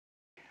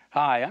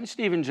Hi, I'm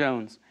Stephen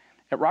Jones.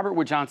 At Robert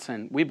Wood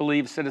Johnson, we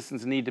believe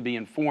citizens need to be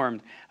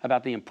informed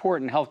about the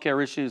important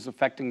healthcare issues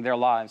affecting their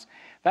lives.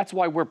 That's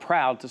why we're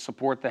proud to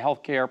support the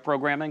healthcare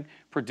programming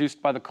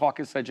produced by the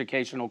Caucus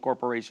Educational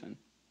Corporation.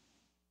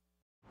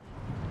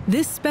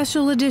 This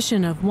special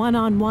edition of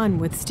One-on-One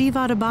with Steve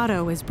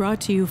Adubato is brought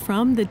to you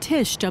from the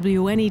Tisch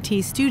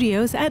WNET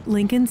studios at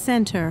Lincoln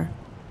Center.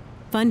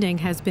 Funding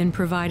has been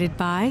provided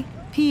by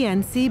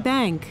PNC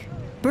Bank,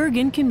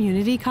 Bergen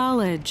Community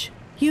College,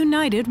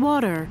 United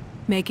Water.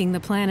 Making the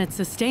planet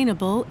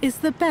sustainable is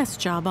the best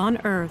job on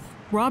Earth.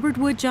 Robert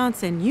Wood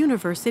Johnson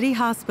University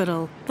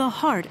Hospital, the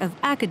heart of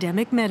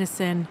academic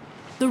medicine.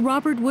 The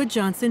Robert Wood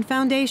Johnson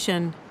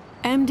Foundation,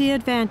 MD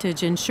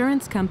Advantage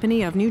Insurance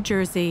Company of New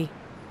Jersey.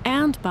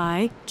 And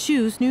by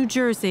Choose New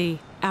Jersey.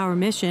 Our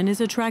mission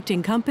is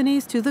attracting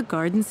companies to the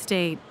Garden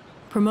State.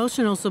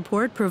 Promotional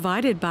support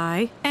provided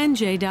by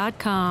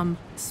NJ.com.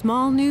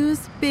 Small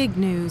news, big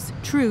news,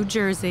 true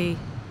Jersey.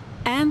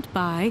 And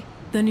by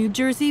the New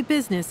Jersey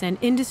Business and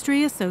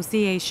Industry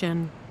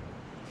Association.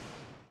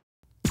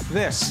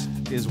 This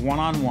is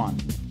One-on-One.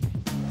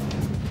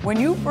 When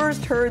you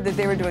first heard that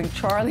they were doing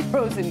Charlie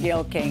Rose and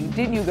Gayle King,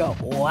 didn't you go,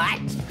 what?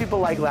 People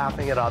like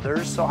laughing at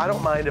others, so I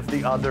don't mind if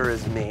the other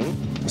is me.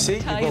 See,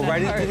 you go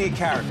right into the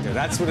character.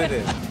 That's what it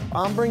is.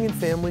 I'm bringing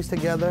families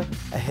together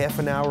a half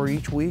an hour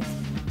each week.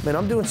 Man,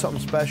 I'm doing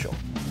something special.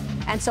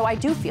 And so I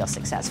do feel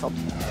successful.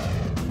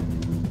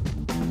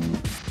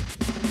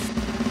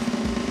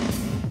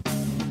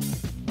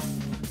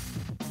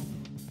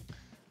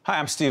 Hi,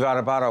 I'm Steve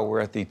Adubato. We're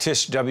at the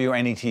Tisch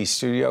WNET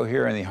studio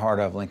here in the heart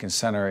of Lincoln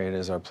Center. It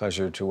is our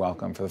pleasure to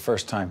welcome for the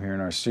first time here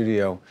in our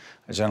studio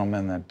a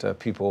gentleman that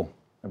people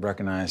have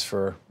recognized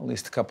for at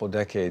least a couple of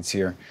decades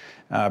here,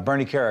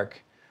 Bernie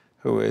Kerik,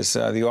 who is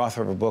the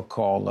author of a book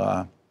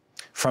called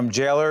From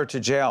Jailer to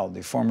Jail,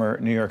 the former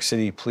New York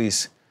City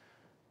Police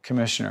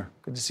Commissioner.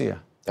 Good to see you.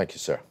 Thank you,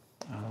 sir.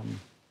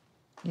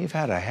 You've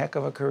had a heck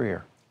of a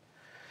career,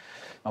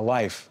 a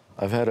life.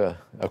 I've had a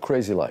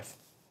crazy life.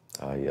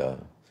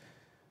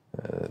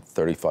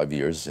 35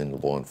 years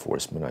in law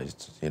enforcement. I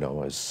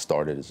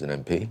started as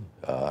an MP.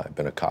 I've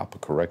been a cop, a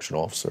correction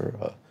officer,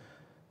 a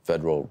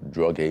federal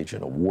drug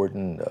agent, a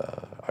warden.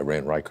 I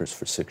ran Rikers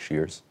for 6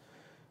 years,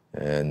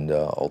 and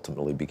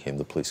ultimately became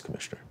the police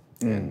commissioner.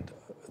 And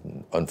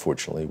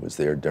unfortunately, was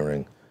there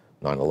during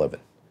 9/11.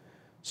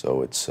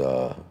 So it's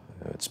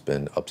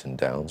been ups and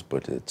downs,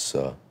 but it's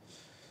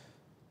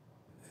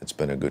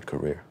been a good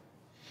career.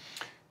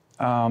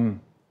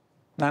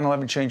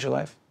 9/11 changed your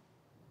life?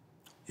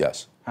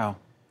 Yes. How?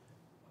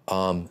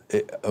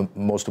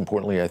 Most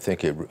importantly, I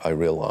think I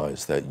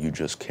realized that you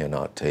just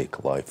cannot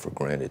take life for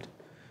granted.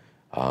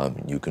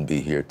 You can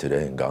be here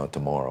today and gone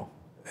tomorrow.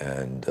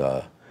 And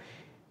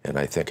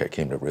I think I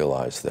came to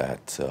realize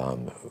that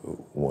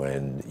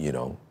when,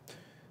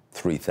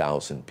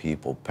 3,000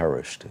 people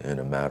perished in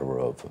a matter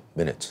of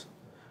minutes.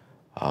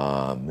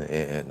 And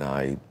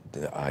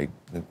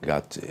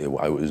it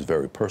was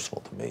very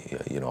personal to me.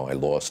 I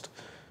lost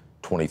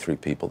 23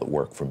 people that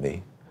worked for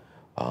me.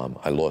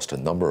 I lost a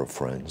number of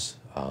friends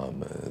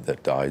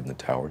that died in the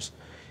towers,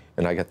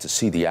 and I got to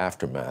see the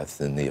aftermath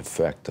and the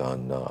effect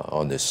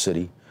on this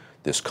city,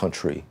 this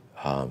country,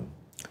 the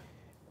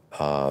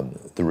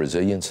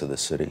resilience of the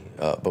city.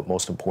 But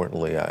most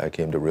importantly, I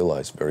came to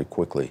realize very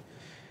quickly,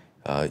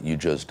 you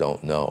just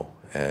don't know,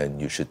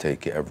 and you should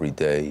take every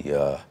day.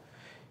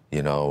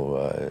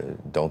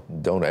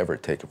 Don't ever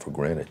take it for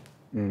granted.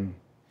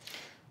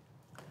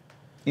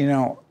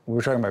 We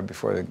were talking about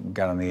before they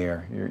got on the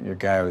air. You're a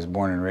guy who was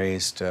born and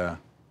raised. You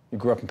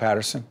grew up in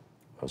Paterson?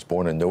 I was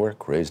born in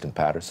Newark, raised in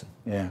Paterson.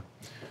 Yeah.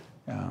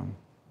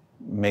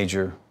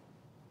 Major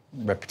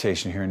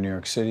reputation here in New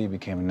York City,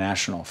 became a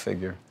national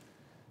figure.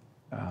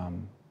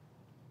 And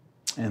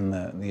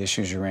the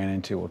issues you ran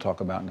into, we'll talk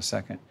about in a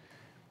second.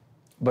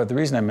 But the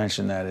reason I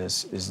mention that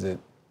is that,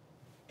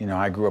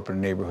 I grew up in a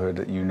neighborhood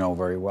that you know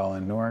very well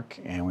in Newark,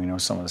 and we know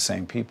some of the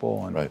same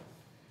people. And right.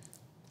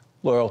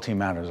 Loyalty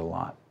matters a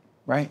lot,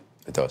 right?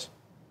 It does.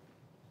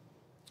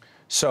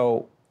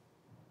 So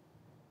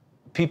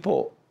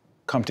people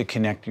come to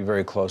connect you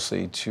very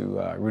closely to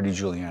Rudy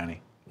Giuliani.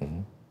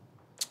 Mm-hmm.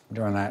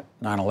 During that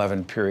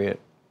 9/11 period,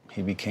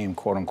 he became,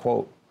 quote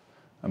unquote,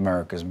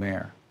 America's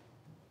mayor.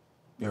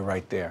 You're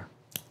right there.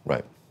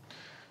 Right.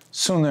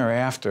 Soon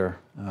thereafter,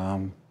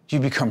 you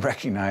become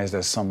recognized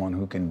as someone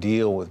who can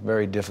deal with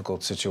very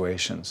difficult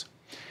situations.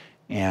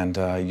 And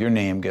your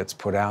name gets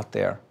put out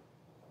there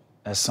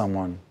as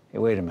someone, hey,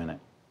 wait a minute.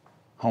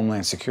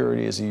 Homeland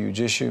Security is a huge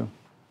issue.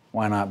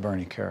 Why not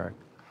Bernie Kerik?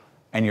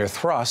 And you're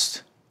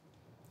thrust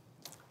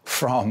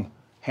from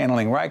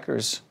handling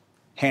Rikers,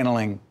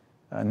 handling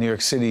New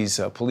York City's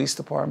police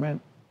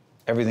department,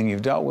 everything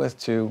you've dealt with,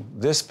 to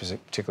this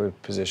particular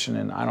position.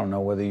 And I don't know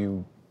whether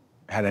you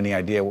had any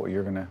idea what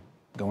you're going to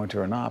go into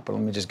or not, but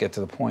let me just get to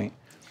the point.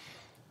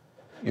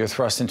 You're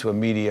thrust into a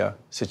media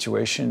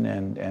situation,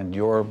 and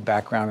your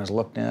background is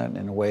looked at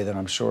in a way that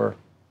I'm sure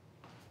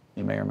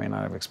you may or may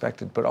not have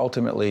expected. But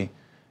ultimately,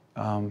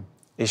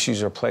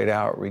 issues are played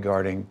out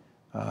regarding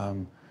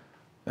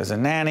there's a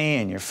nanny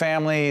in your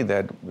family,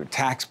 that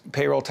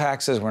payroll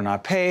taxes were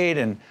not paid,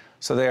 and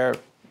so there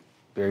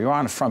you're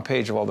on the front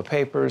page of all the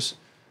papers.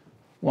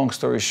 Long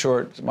story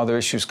short, some other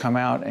issues come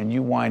out, and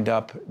you wind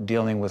up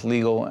dealing with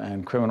legal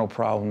and criminal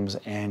problems,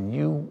 and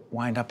you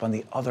wind up on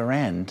the other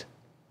end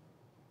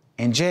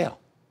in jail.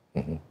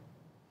 Mm-hmm.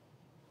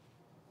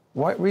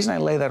 The reason I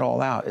lay that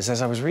all out is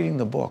as I was reading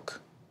the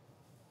book,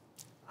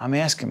 I'm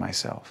asking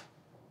myself,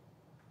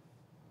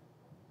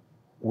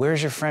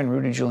 where's your friend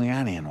Rudy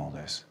Giuliani in all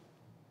this?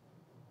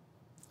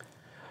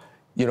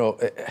 You know,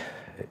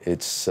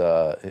 it's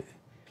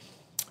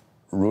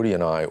Rudy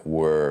and I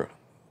were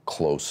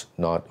close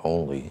not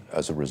only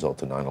as a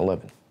result of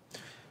 9/11.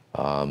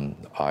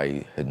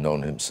 I had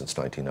known him since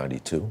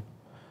 1992.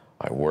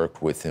 I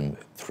worked with him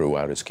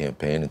throughout his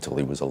campaign until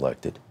he was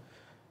elected.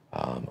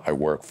 I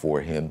worked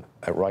for him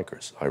at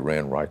Rikers. I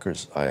ran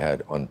Rikers. I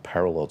had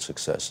unparalleled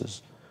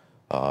successes,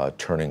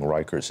 turning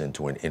Rikers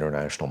into an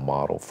international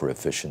model for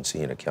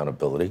efficiency and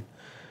accountability.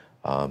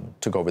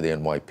 Took over the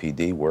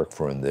NYPD, worked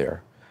for him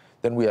there.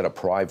 Then we had a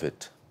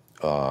private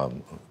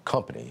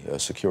company, a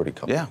security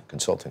company,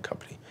 consulting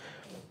company.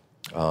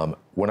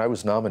 When I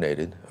was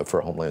nominated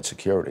for Homeland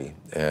Security,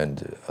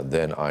 and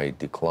then I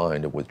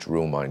declined and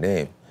withdrew my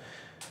name,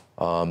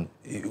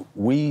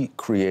 we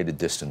created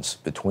distance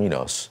between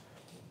us.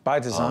 By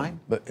design?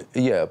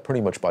 Yeah, pretty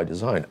much by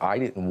design. I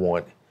didn't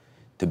want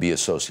to be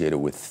associated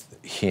with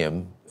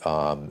him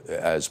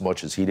as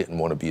much as he didn't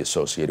want to be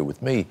associated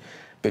with me,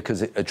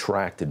 because it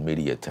attracted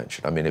media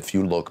attention. I mean, if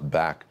you look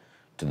back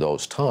to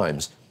those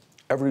times,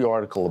 every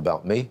article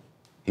about me,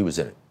 he was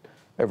in it.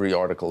 Every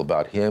article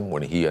about him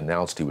when he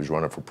announced he was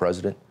running for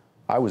president,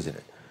 I was in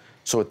it.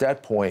 So at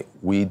that point,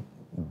 we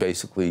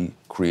basically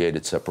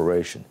created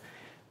separation.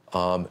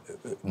 The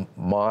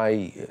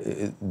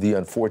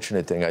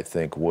unfortunate thing, I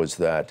think, was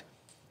that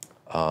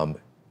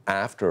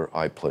after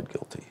I pled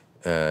guilty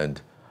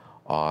and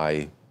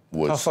I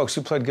was... Tell folks,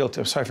 you pled guilty.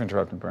 I'm sorry for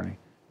interrupting, Bernie.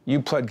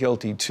 You pled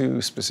guilty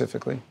to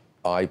specifically?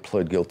 I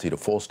pled guilty to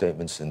false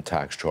statements and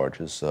tax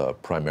charges,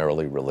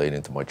 primarily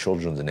relating to my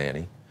children's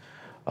nanny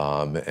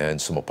and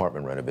some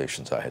apartment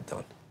renovations I had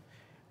done.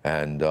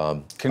 And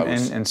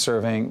and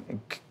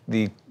serving,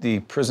 the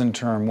prison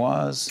term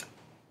was?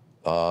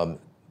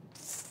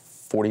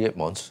 48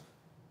 months,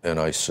 and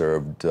I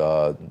served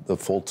the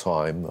full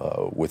time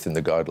within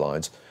the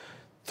guidelines,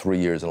 3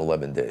 years and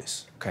 11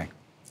 days. Okay.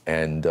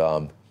 And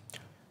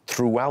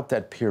throughout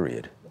that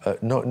period,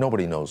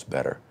 nobody knows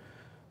better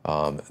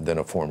than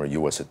a former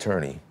U.S.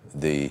 attorney.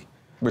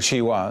 Which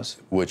he was.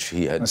 Which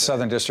he had. In the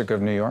Southern District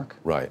of New York.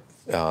 Right.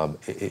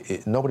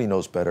 Nobody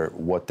knows better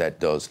what that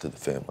does to the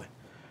family.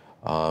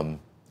 I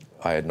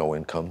had no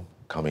income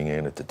coming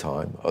in at the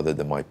time other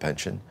than my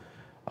pension.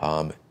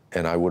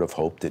 And I would have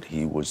hoped that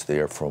he was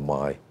there for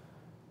my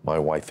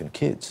wife and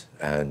kids,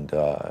 and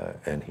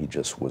he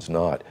just was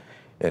not.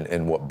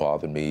 And what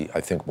bothered me,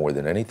 I think, more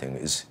than anything,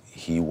 is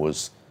he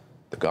was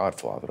the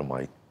godfather of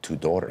my two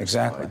daughters,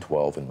 exactly. My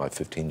 12 and my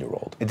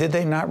 15-year-old. Did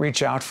they not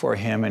reach out for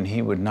him and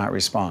he would not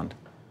respond?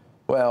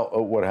 Well,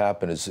 what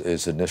happened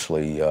is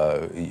initially,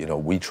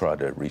 we tried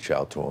to reach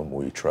out to him.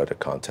 We tried to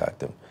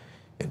contact him.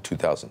 In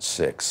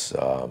 2006,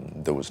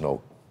 there was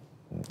no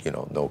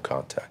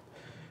contact.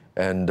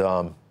 And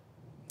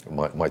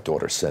my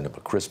daughter sent him a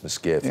Christmas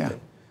gift, and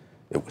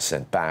it was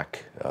sent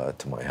back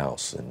to my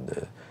house.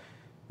 And,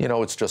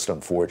 it's just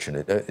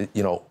unfortunate.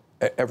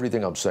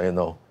 Everything I'm saying,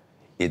 though,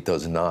 it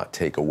does not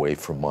take away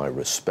from my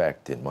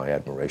respect and my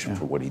admiration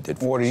for what he did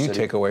for the city. What do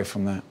you take away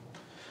from that?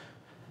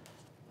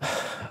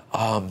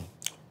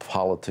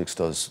 Politics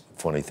does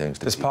funny things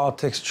to people. Does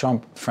politics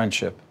trump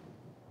friendship?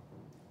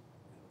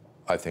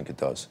 I think it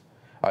does.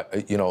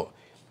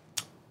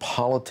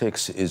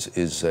 Politics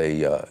is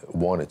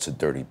one, it's a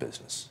dirty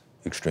business.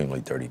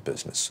 Extremely dirty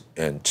business.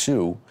 And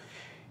two,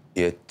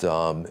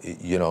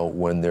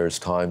 when there's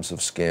times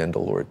of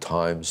scandal or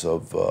times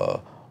of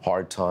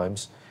hard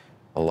times,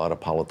 a lot of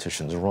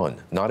politicians run.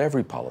 Not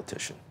every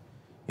politician.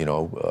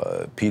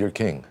 Peter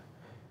King,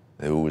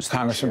 who was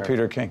Congressman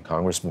Peter King.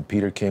 Congressman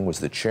Peter King was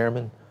the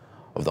chairman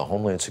of the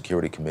Homeland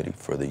Security Committee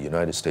for the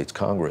United States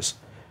Congress.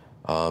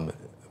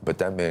 But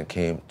that man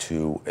came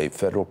to a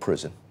federal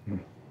prison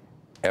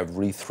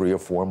every 3 or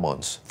 4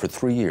 months for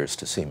 3 years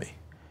to see me.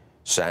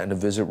 Sat in a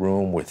visit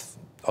room with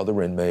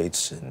other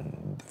inmates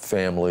and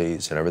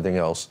families and everything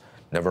else,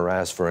 never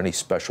asked for any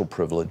special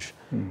privilege.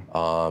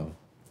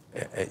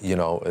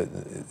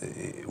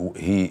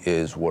 He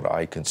is what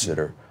I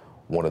consider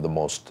one of the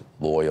most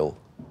loyal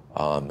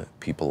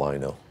people I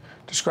know.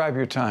 Describe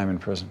your time in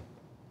prison.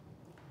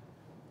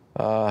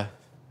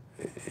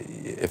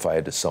 If I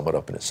had to sum it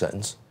up in a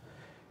sentence,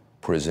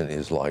 prison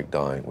is like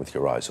dying with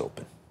your eyes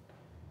open.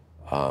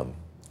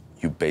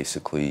 You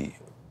basically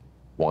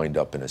wind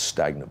up in a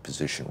stagnant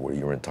position where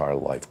your entire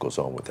life goes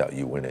on without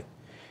you in it,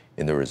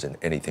 and there isn't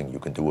anything you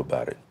can do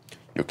about it.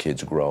 Your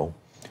kids grow.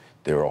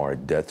 There are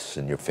deaths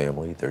in your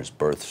family. There's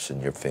births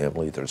in your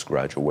family. There's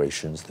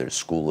graduations. There's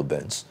school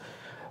events.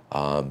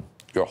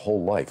 Your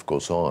whole life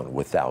goes on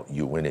without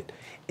you in it,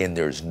 and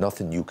there's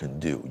nothing you can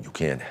do. You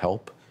can't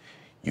help.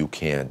 You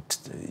can't,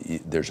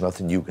 there's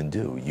nothing you can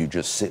do. You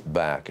just sit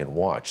back and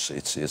watch.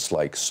 It's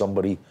like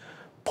somebody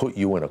put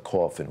you in a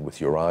coffin with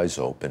your eyes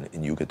open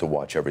and you get to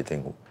watch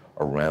everything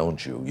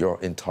around you,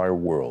 your entire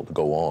world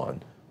go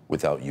on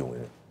without you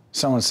in it.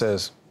 Someone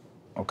says,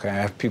 okay, I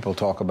have people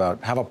talk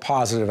about, have a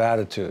positive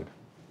attitude.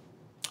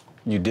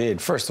 You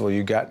did. First of all,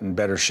 you got in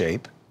better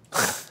shape.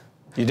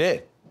 You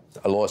did.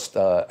 I lost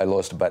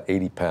about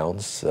 80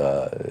 pounds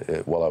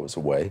while I was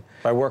away.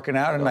 By working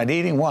out and not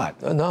eating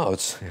what? No,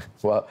 it's,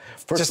 well,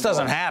 first it just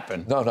doesn't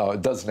happen. No,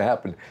 it doesn't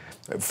happen.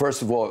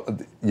 First of all,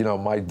 you know,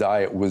 my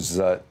diet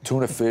was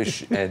tuna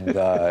fish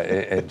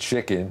and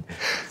chicken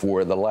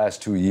for the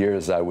last 2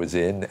 years I was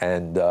in.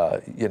 And,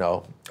 you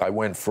know, I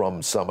went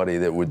from somebody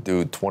that would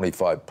do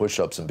 25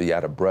 push-ups and be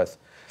out of breath.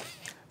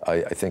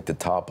 I think the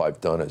top I've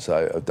done is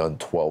I've done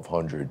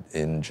 1,200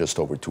 in just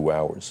over 2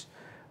 hours.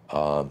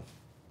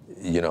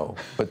 You know,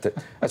 but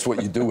that's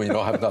what you do when you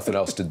don't have nothing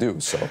else to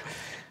do. So,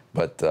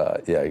 but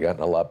yeah, I got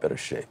in a lot better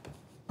shape.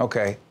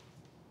 Okay.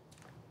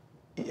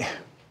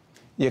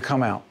 You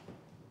come out.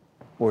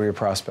 What were your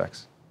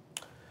prospects?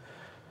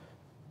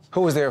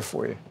 Who was there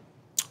for you?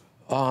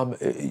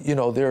 You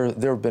know, there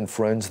have been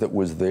friends that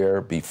was there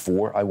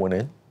before I went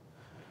in,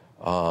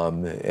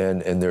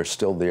 and they're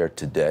still there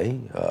today.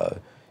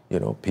 You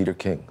know, Peter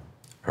King,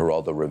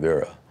 Geraldo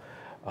Rivera,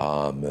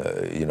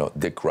 you know,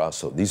 Dick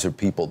Grasso. These are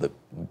people that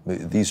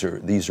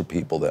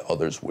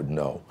others would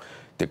know.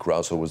 Dick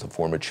Grasso was the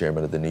former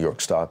chairman of the New York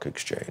Stock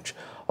Exchange.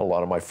 A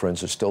lot of my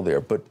friends are still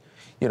there, but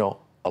you know,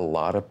 a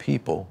lot of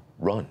people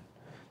run.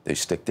 They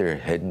stick their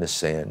head in the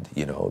sand.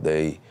 You know,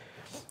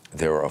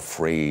 they're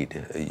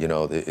afraid. You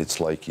know, it's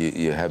like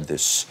you have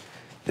this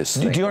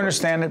thing. Do you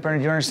understand it, Bernie?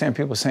 Do you understand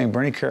people saying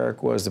Bernie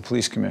Kerik was the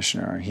police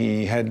commissioner?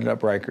 He headed up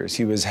Rikers.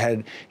 He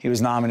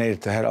was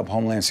nominated to head up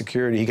Homeland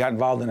Security. He got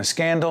involved in a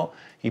scandal.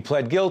 He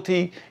pled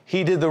guilty.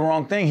 He did the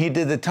wrong thing. He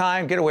did the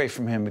time. Get away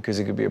from him because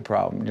it could be a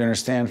problem. Do you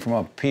understand from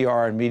a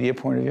PR and media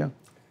point of view?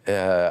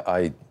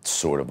 I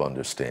sort of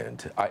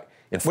understand. What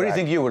do you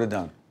think you would have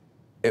done?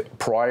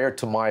 Prior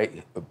to my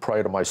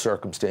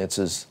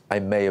circumstances, I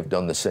may have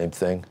done the same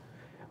thing,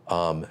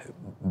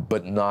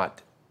 but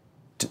not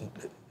to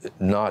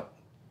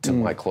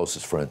my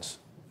closest friends.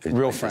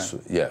 Real friends.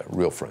 Yeah,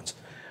 real friends.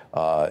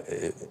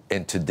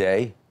 And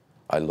today,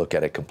 I look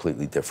at it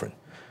completely different.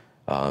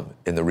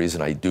 And the reason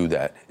I do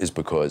that is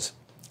because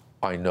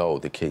I know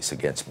the case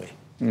against me.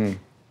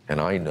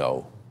 And I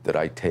know that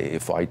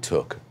if I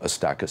took a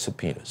stack of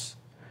subpoenas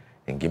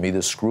and give me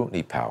the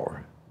scrutiny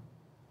power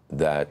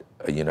that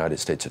a United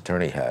States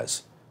attorney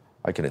has,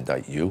 I can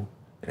indict you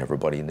and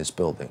everybody in this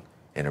building,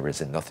 and there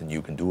isn't nothing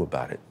you can do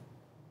about it.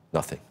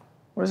 Nothing.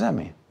 What does that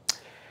mean?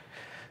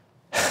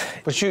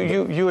 But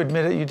you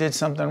admitted you did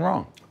something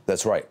wrong.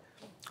 That's right.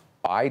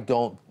 What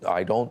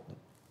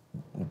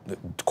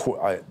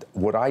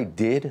I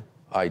did,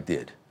 I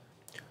did.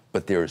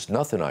 But there's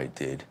nothing I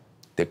did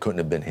that couldn't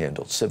have been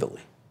handled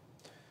civilly.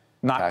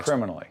 Not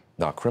criminally.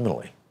 Not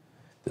criminally.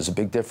 There's a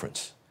big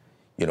difference.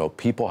 You know,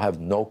 people have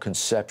no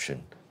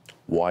conception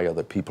why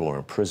other people are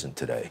in prison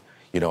today.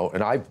 You know,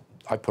 and I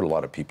put a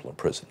lot of people in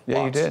prison. Yeah,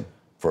 lots, you did.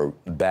 For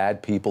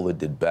bad people that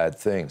did bad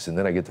things. And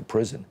then I get to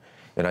prison,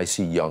 and I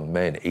see young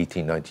men,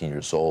 18, 19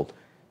 years old,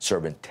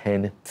 serving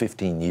 10,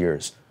 15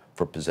 years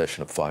for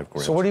possession of 5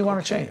 grams. So what do you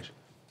want to change?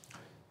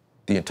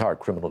 The entire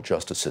criminal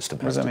justice system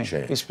has to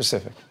change. Be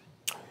specific.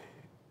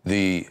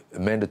 The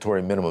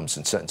mandatory minimums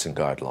and sentencing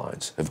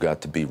guidelines have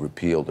got to be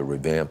repealed or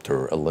revamped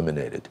or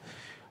eliminated.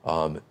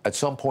 At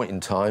some point in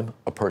time,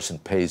 a person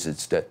pays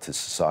its debt to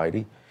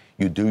society.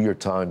 You do your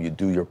time, you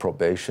do your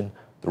probation.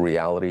 The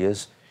reality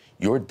is,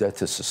 your debt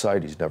to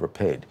society is never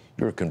paid.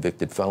 You're a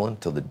convicted felon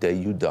till the day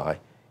you die.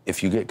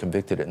 If you get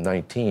convicted at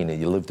 19 and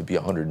you live to be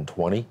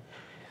 120,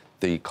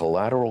 the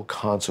collateral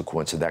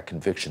consequence of that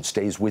conviction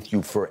stays with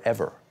you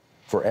forever,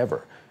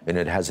 forever. And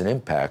it has an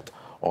impact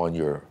on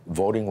your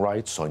voting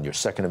rights, on your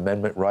Second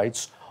Amendment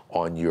rights,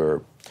 on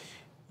your,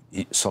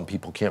 some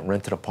people can't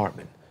rent an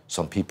apartment.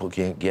 Some people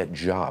can't get a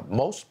job.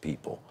 Most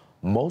people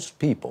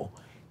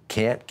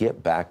can't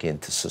get back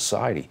into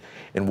society.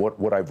 And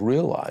what I've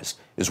realized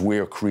is we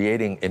are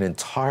creating an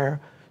entire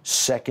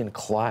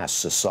second-class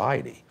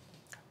society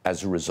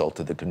as a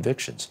result of the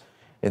convictions.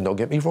 And don't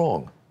get me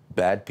wrong,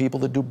 bad people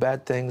that do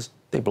bad things,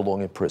 they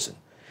belong in prison.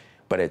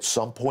 But at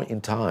some point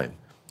in time,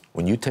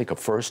 when you take a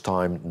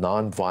first-time,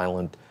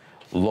 non-violent,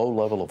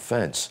 low-level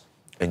offense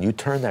and you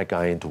turn that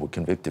guy into a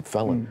convicted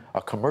felon,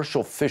 a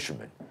commercial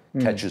fisherman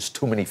catches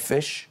too many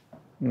fish,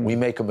 we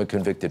make him a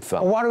convicted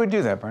felon. Well, why do we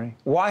do that, Bernie?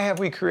 Why have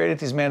we created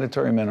these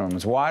mandatory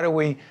minimums? Why do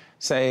we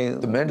say,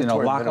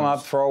 lock them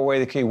up, throw away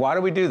the key? Why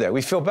do we do that?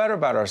 We feel better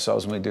about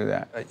ourselves when we do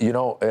that. You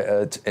know,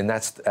 and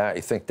I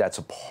think that's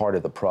a part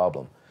of the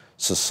problem.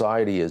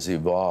 Society has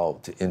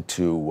evolved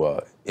into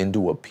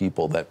a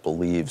people that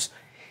believes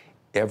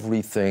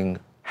everything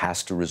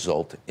has to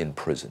result in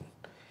prison.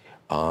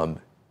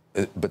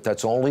 But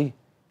that's only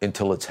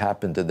until it's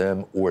happened to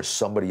them or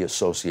somebody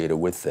associated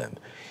with them.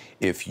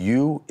 If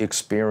you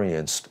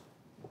experienced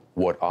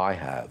what I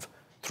have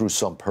through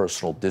some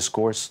personal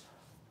discourse,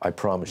 I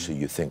promise you,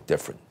 you think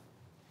different.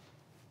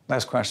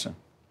 Last question.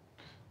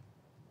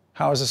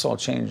 How has this all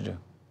changed you?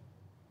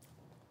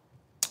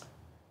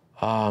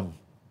 I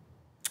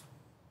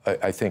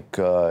think,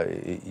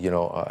 you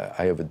know,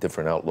 I have a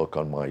different outlook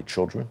on my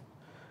children.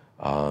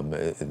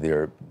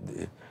 They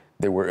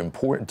were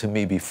important to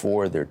me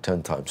before. They're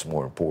 10 times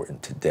more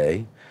important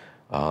today.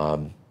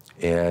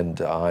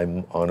 And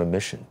I'm on a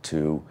mission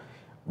to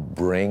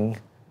bring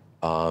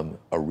a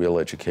real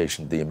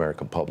education to the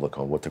American public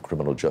on what the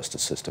criminal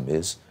justice system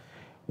is,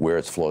 where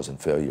its flaws and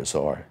failures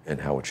are,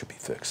 and how it should be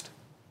fixed.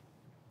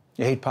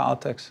 You hate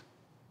politics?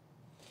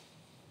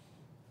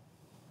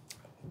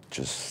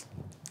 Just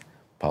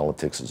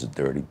politics is a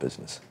dirty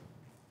business.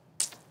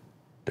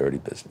 Dirty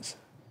business.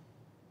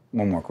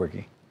 One more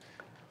quickie.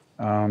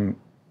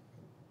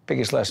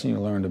 Biggest lesson you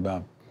learned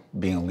about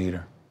being a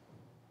leader?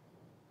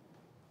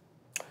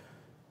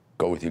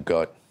 Go with your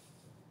gut.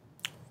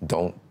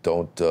 Don't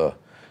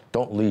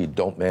lead.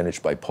 Don't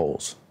manage by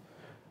polls.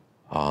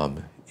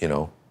 You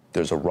know,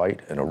 there's a right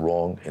and a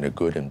wrong and a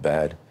good and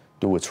bad.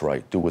 Do what's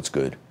right. Do what's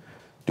good.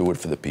 Do it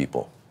for the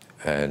people.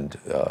 And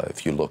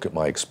if you look at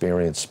my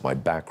experience, my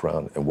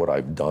background, and what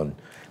I've done,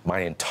 my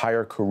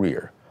entire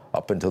career,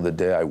 up until the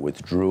day I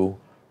withdrew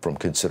from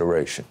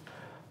consideration,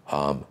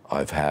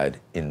 I've had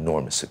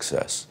enormous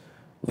success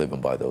living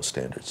by those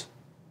standards.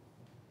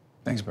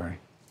 Thanks, Bernie.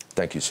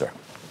 Thank you, sir.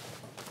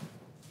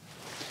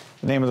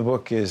 The name of the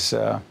book is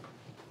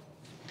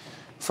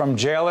From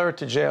Jailer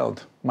to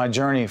Jailed, My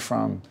Journey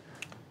from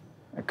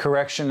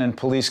Correction and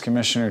Police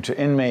Commissioner to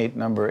Inmate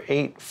number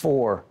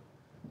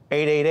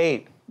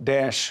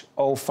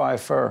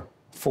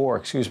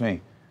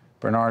 84888-054,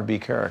 Bernard B.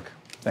 Kerik.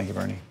 Thank you,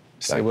 Bernie.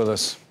 Stay with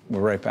us.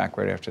 We're right back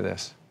right after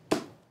this.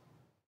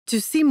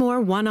 To see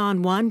more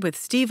one-on-one with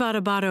Steve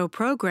Adubato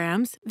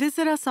programs,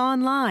 visit us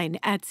online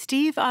at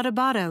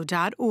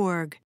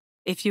steveadubato.org.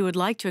 If you would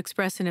like to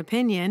express an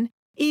opinion,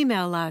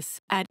 email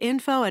us at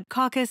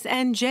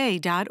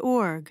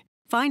info@caucusnj.org.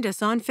 Find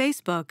us on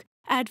Facebook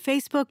at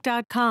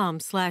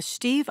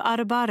facebook.com/Steve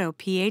Adubato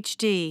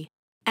PhD.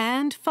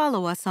 And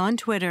follow us on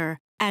Twitter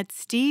at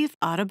Steve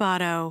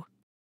Adubato.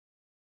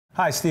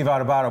 Hi, Steve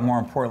Adubato. More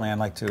importantly, I'd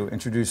like to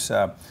introduce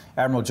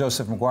Admiral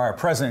Joseph Maguire,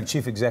 President and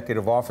Chief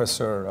Executive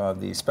Officer of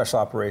the Special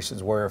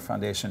Operations Warrior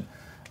Foundation.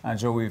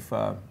 Joe, we've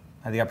had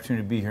the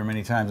opportunity to be here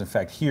many times. In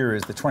fact, here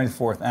is the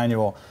 24th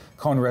Annual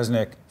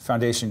CohnReznick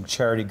Foundation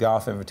Charity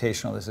Golf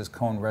Invitational. This is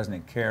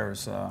CohnReznick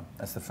Cares.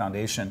 That's the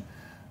foundation.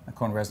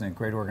 CohnReznick,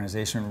 great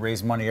organization,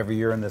 raise money every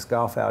year in this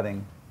golf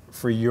outing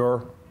for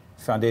your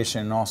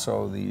foundation and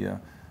also the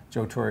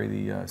Joe Torre,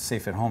 the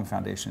Safe at Home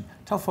Foundation.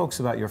 Tell folks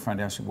about your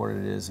foundation, what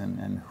it is,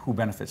 and who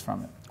benefits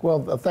from it.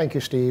 Well, thank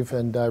you, Steve,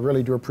 and I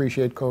really do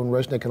appreciate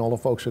CohnReznick and all the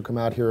folks who come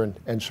out here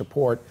and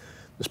support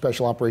the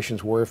Special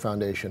Operations Warrior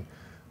Foundation.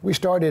 We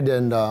started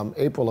in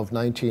April of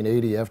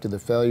 1980 after the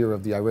failure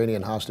of the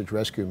Iranian hostage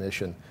rescue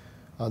mission.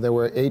 There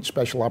were 8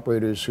 special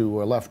operators who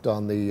were left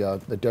on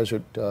the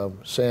desert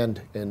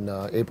sand in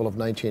April of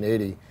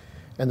 1980.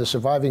 And the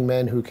surviving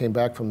men who came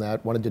back from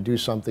that wanted to do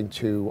something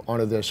to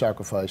honor their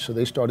sacrifice, so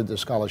they started the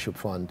scholarship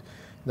fund.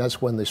 And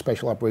that's when the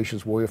Special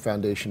Operations Warrior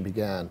Foundation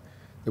began.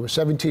 There were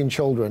 17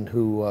 children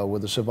who were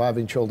the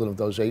surviving children of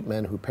those 8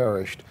 men who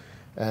perished.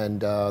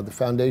 And the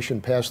foundation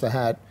passed the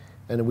hat,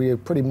 and we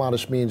had pretty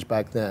modest means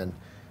back then.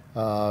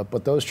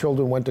 But those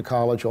children went to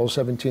college, all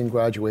 17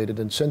 graduated,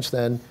 and since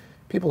then,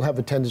 people have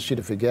a tendency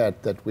to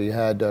forget that we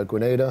had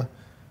Grenada,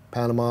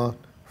 Panama,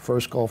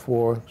 First Gulf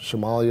War,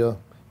 Somalia,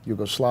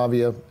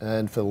 Yugoslavia,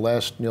 and for the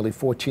last nearly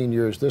 14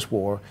 years, this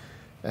war.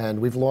 And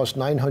we've lost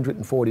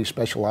 940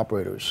 special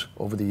operators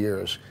over the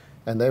years,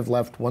 and they've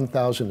left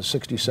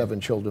 1,067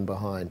 children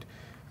behind.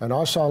 And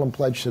our solemn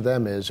pledge to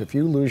them is, if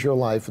you lose your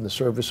life in the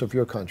service of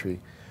your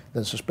country,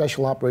 then the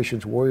Special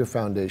Operations Warrior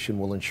Foundation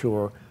will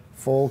ensure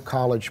full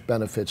college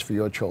benefits for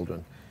your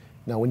children.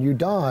 Now, when you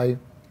die,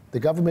 the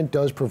government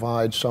does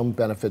provide some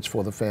benefits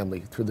for the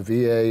family through the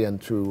VA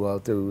and through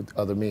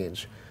other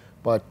means.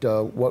 But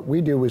what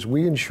we do is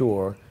we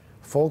ensure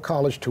full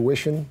college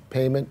tuition,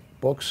 payment,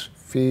 books,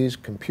 fees,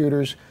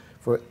 computers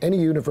for any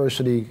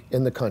university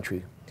in the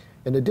country.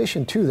 In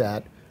addition to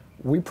that,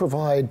 we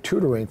provide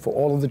tutoring for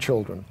all of the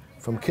children,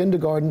 from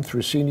kindergarten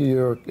through senior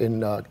year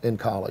in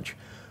college.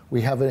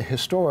 We have a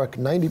historic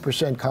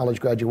 90% college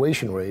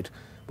graduation rate,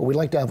 but we'd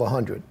like to have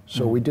 100.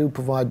 So we do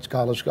provide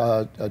college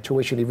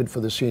tuition even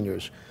for the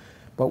seniors.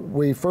 But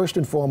we first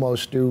and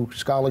foremost do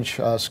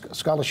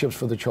scholarships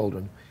for the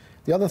children.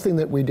 The other thing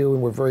that we do,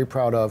 and we're very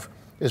proud of,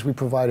 is we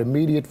provide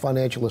immediate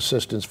financial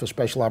assistance for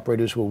special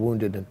operators who are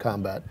wounded in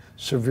combat,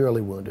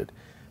 severely wounded.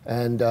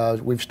 And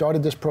we've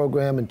started this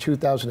program in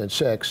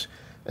 2006,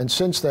 and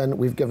since then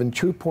we've given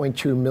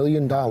 $2.2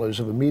 million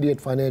of immediate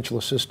financial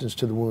assistance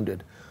to the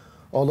wounded.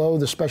 Although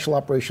the Special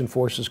Operation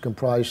Forces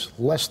comprise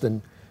less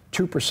than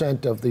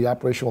 2% of the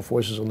operational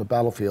forces on the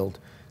battlefield,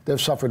 they've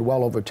suffered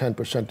well over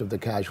 10% of the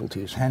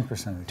casualties.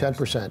 10%?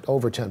 10%,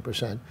 over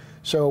 10%.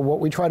 So what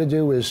we try to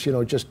do is,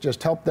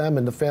 just help them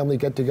and the family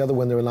get together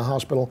when they're in the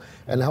hospital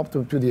and help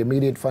them through the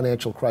immediate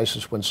financial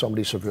crisis when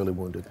somebody's severely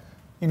wounded.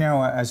 You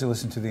know, as you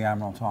listen to the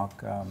Admiral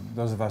talk,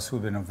 those of us who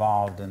have been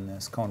involved in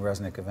this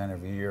CohnReznick event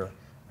every year,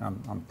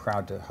 I'm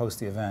proud to host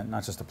the event,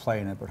 not just to play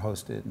in it, but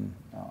host it, and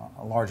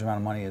a large amount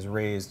of money is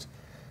raised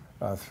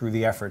through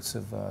the efforts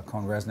of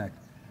CohnReznick.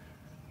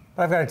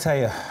 But I've got to tell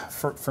you,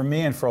 for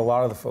me and for a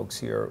lot of the folks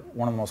here,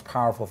 one of the most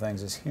powerful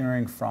things is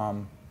hearing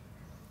from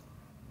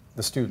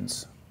the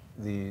students,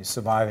 the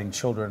surviving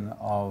children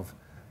of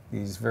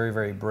these very,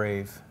 very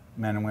brave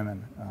men and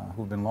women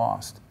who've been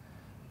lost.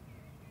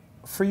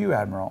 For you,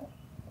 Admiral,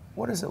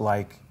 what is it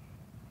like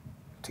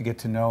to get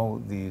to know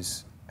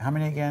these, how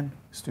many again,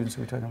 students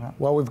are we talking about?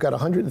 Well, we've got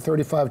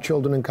 135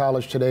 children in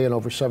college today and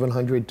over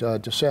 700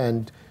 to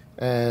send.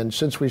 And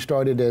since we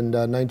started in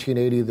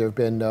 1980, there have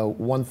been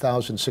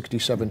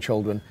 1,067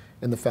 children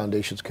in the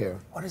Foundation's care.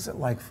 What is it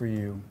like for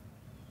you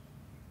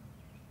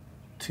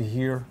to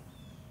hear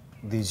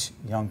these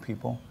young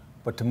people,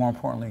 but to more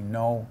importantly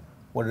know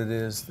what it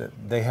is that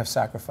they have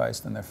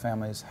sacrificed and their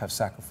families have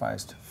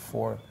sacrificed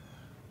for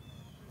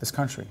this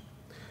country?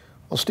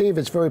 Well, Steve,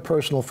 it's very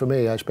personal for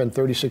me. I spent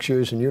 36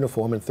 years in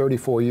uniform and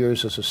 34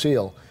 years as a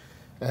SEAL.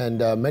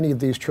 And many of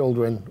these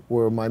children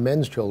were my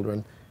men's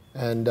children.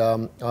 And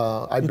You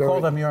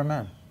call them your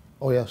men?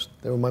 Oh, yes,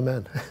 they were my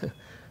men.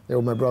 They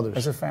were my brothers.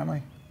 As a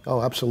family?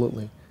 Oh,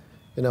 absolutely.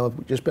 You know,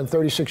 you spend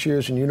 36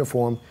 years in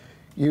uniform,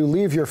 you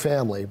leave your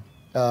family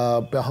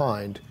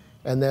behind,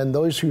 and then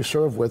those who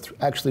serve with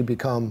actually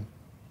become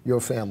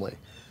your family.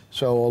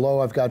 So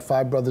although I've got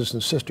 5 brothers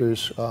and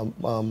sisters,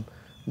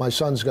 my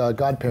son's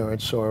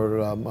godparents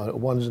are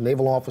one's a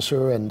naval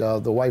officer and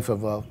the wife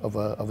of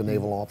a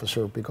naval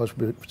officer, because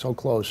we're so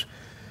close.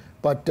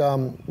 But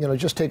you know,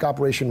 just take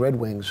Operation Red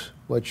Wings,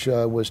 which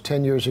was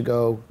 10 years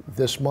ago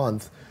this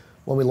month,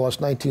 when we lost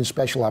 19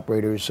 special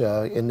operators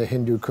in the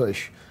Hindu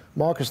Kush.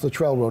 Marcus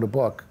Luttrell wrote a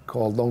book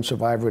called Lone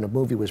Survivor, and a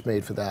movie was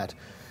made for that.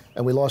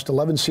 And we lost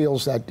 11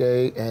 SEALs that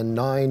day and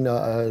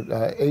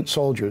 8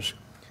 soldiers.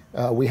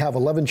 We have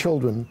 11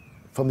 children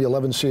from the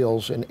 11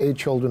 SEALs and 8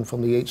 children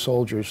from the 8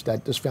 soldiers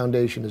that this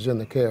foundation is in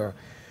the care.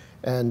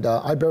 And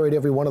I buried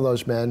every one of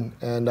those men,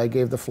 and I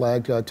gave the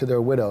flag to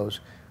their widows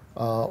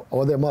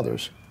or their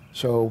mothers.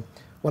 So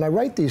when I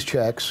write these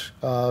checks,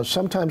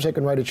 sometimes I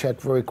can write a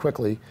check very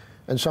quickly,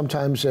 and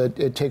sometimes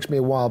it takes me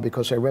a while,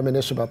 because I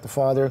reminisce about the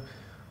father,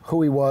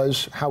 who he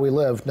was, how he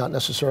lived, not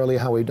necessarily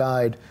how he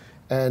died,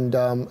 and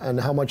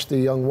how much the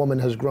young woman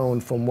has grown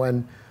from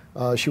when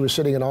she was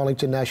sitting in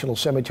Arlington National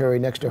Cemetery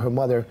next to her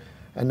mother,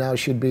 and now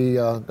she'd be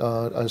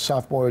a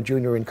sophomore or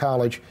junior in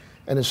college,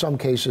 and in some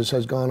cases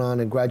has gone on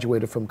and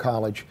graduated from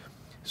college.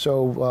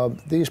 So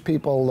these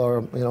people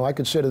are, you know, I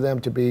consider them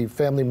to be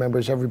family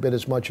members every bit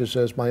as much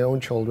as my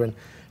own children,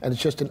 and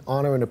it's just an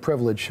honor and a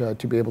privilege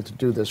to be able to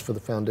do this for the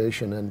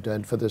Foundation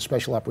and for the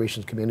Special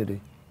Operations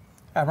community.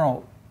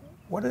 Admiral,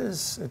 what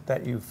is it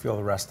that you feel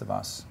the rest of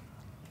us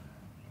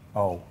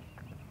owe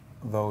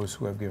those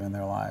who have given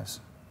their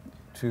lives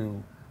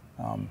to,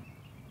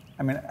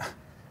 I mean,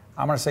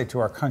 I'm going to say to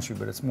our country,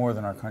 but it's more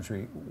than our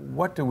country.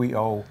 What do we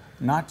owe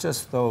not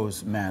just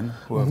those men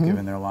who have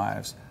given their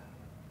lives,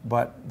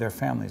 but their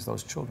families,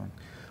 those children?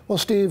 Well,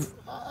 Steve,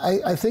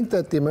 I think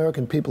that the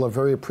American people are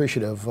very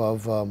appreciative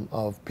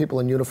of people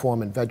in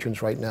uniform and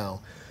veterans right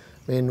now.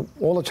 I mean,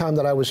 all the time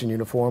that I was in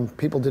uniform,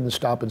 people didn't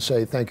stop and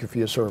say, thank you for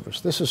your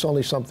service. This is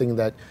only something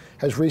that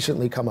has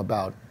recently come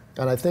about.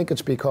 And I think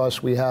it's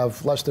because we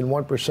have less than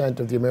 1%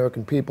 of the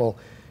American people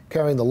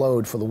carrying the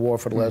load for the war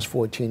for the last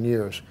 14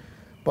 years.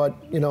 But,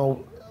 you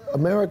know,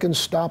 Americans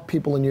stop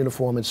people in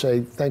uniform and say,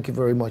 thank you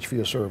very much for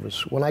your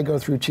service. When I go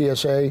through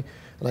TSA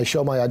and I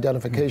show my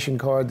identification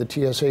card, the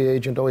TSA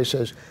agent always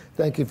says,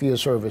 thank you for your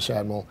service,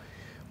 Admiral.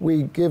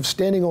 We give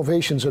standing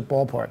ovations at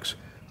ballparks.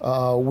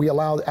 We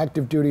allow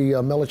active duty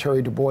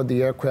military to board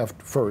the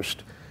aircraft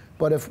first.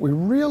 But if we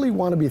really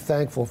want to be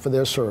thankful for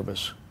their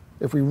service,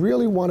 if we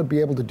really want to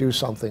be able to do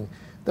something,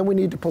 then we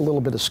need to put a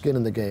little bit of skin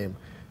in the game.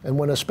 And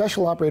when a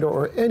special operator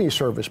or any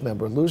service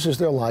member loses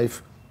their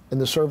life in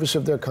the service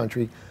of their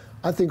country,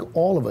 I think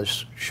all of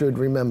us should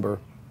remember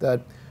that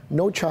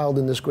no child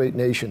in this great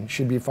nation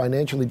should be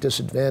financially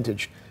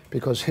disadvantaged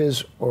because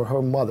his or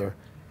her mother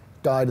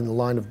died in the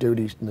line of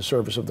duty in the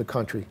service of the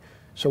country.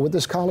 So with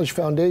this college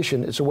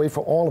foundation, it's a way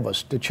for all of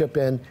us to chip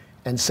in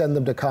and send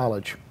them to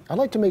college. I'd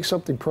like to make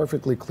something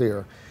perfectly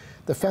clear.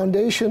 The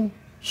foundation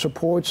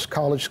supports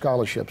college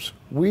scholarships.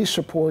 We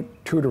support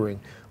tutoring.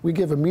 We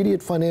give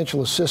immediate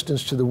financial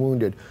assistance to the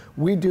wounded.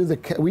 We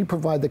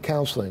provide the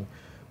counseling.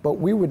 But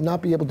we would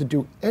not be able to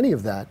do any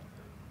of that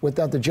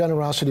without the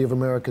generosity of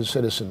American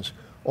citizens.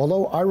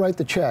 Although I write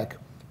the check,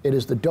 it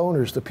is the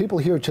donors, the people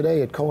here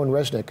today at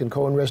CohnReznick and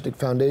CohnReznick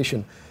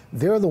Foundation,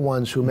 they're the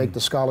ones who make the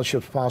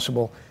scholarships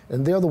possible,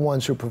 and they're the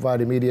ones who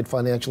provide immediate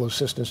financial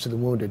assistance to the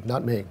wounded,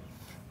 not me.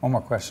 One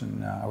more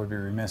question. I would be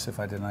remiss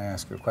if I did not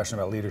ask you a question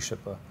about leadership,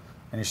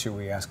 an issue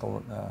we ask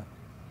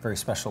very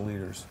special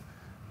leaders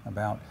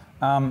about.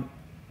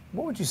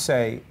 What would you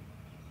say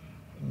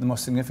the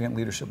most significant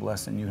leadership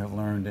lesson you have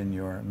learned in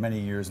your many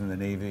years in the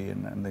Navy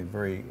and the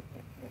very,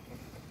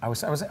 I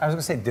was going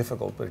to say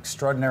difficult, but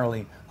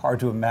extraordinarily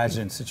hard to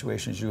imagine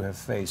situations you have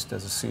faced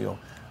as a SEAL?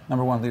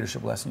 Number one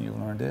leadership lesson you've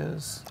learned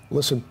is?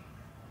 Listen.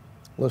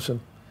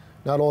 Listen.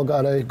 Not all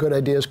good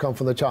ideas come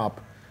from the top.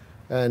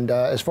 And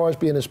as far as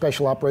being in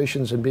special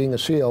operations and being a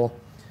SEAL,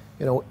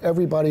 you know,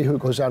 everybody who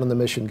goes out on the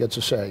mission gets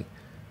a say.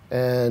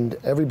 And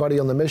everybody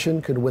on the mission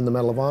could win the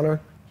Medal of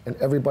Honor, and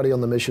everybody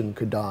on the mission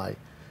could die.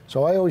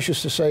 So I always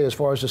used to say, as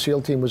far as the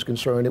SEAL team was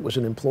concerned, it was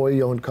an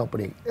employee-owned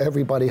company.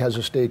 Everybody has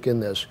a stake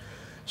in this.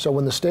 So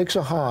when the stakes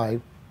are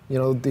high, you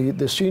know,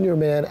 the senior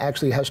man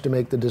actually has to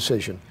make the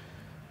decision.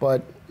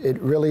 But it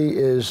really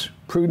is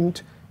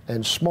prudent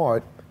and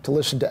smart to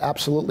listen to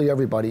absolutely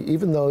everybody,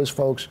 even those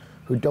folks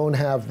who don't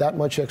have that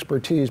much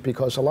expertise,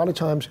 because a lot of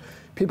times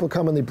people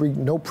come and they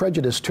bring no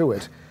prejudice to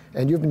it.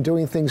 And you've been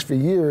doing things for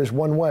years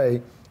one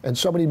way, and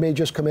somebody may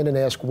just come in and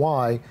ask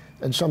why,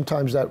 and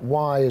sometimes that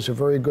why is a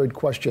very good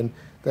question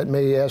that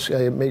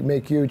may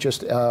make you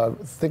just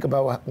think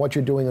about what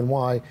you're doing and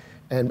why,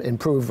 and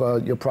improve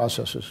your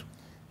processes.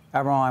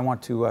 Admiral, I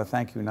want to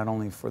thank you not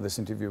only for this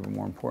interview, but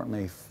more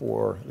importantly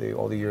for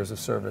all the years of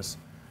service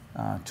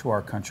to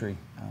our country.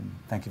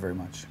 Thank you very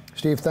much.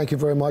 Steve, thank you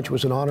very much. It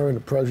was an honor and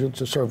a pleasure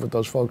to serve with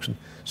those folks and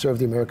serve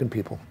the American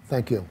people.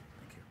 Thank you.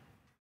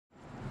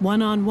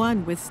 One on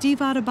One with Steve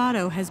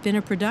Adubato has been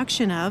a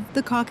production of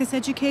the Caucus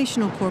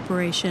Educational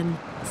Corporation,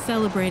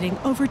 celebrating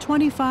over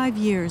 25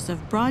 years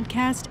of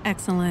broadcast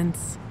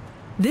excellence.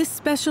 This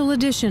special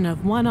edition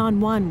of One on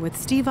One with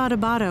Steve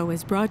Adubato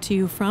is brought to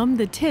you from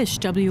the Tisch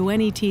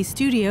WNET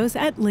studios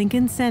at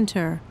Lincoln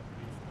Center.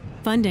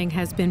 Funding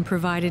has been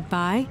provided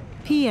by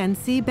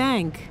PNC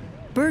Bank,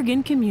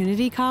 Bergen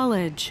Community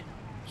College,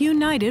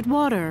 United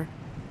Water,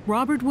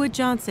 Robert Wood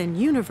Johnson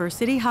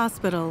University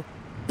Hospital,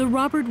 the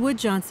Robert Wood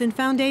Johnson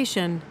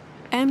Foundation,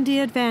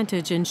 MD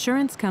Advantage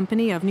Insurance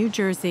Company of New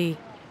Jersey,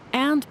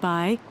 and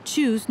by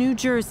Choose New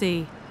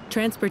Jersey.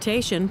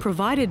 Transportation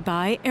provided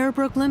by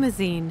Airbrook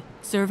Limousine,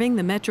 serving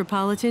the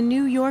metropolitan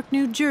New York,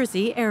 New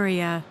Jersey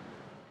area.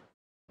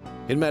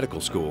 In medical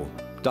school,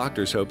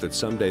 doctors hope that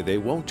someday they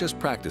won't just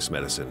practice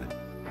medicine,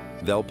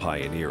 they'll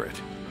pioneer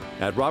it.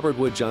 At Robert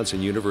Wood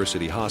Johnson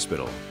University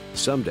Hospital,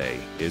 someday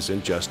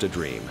isn't just a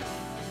dream.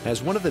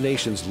 As one of the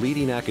nation's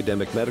leading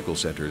academic medical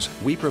centers,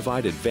 we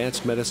provide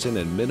advanced medicine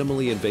and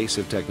minimally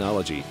invasive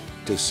technology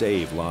to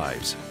save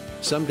lives.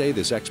 Someday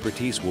this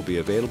expertise will be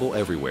available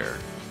everywhere.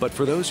 But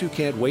for those who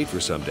can't wait for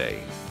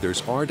someday,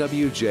 there's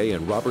RWJ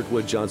and Robert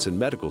Wood Johnson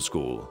Medical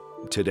School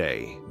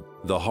today,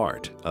 the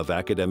heart of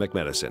academic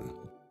medicine.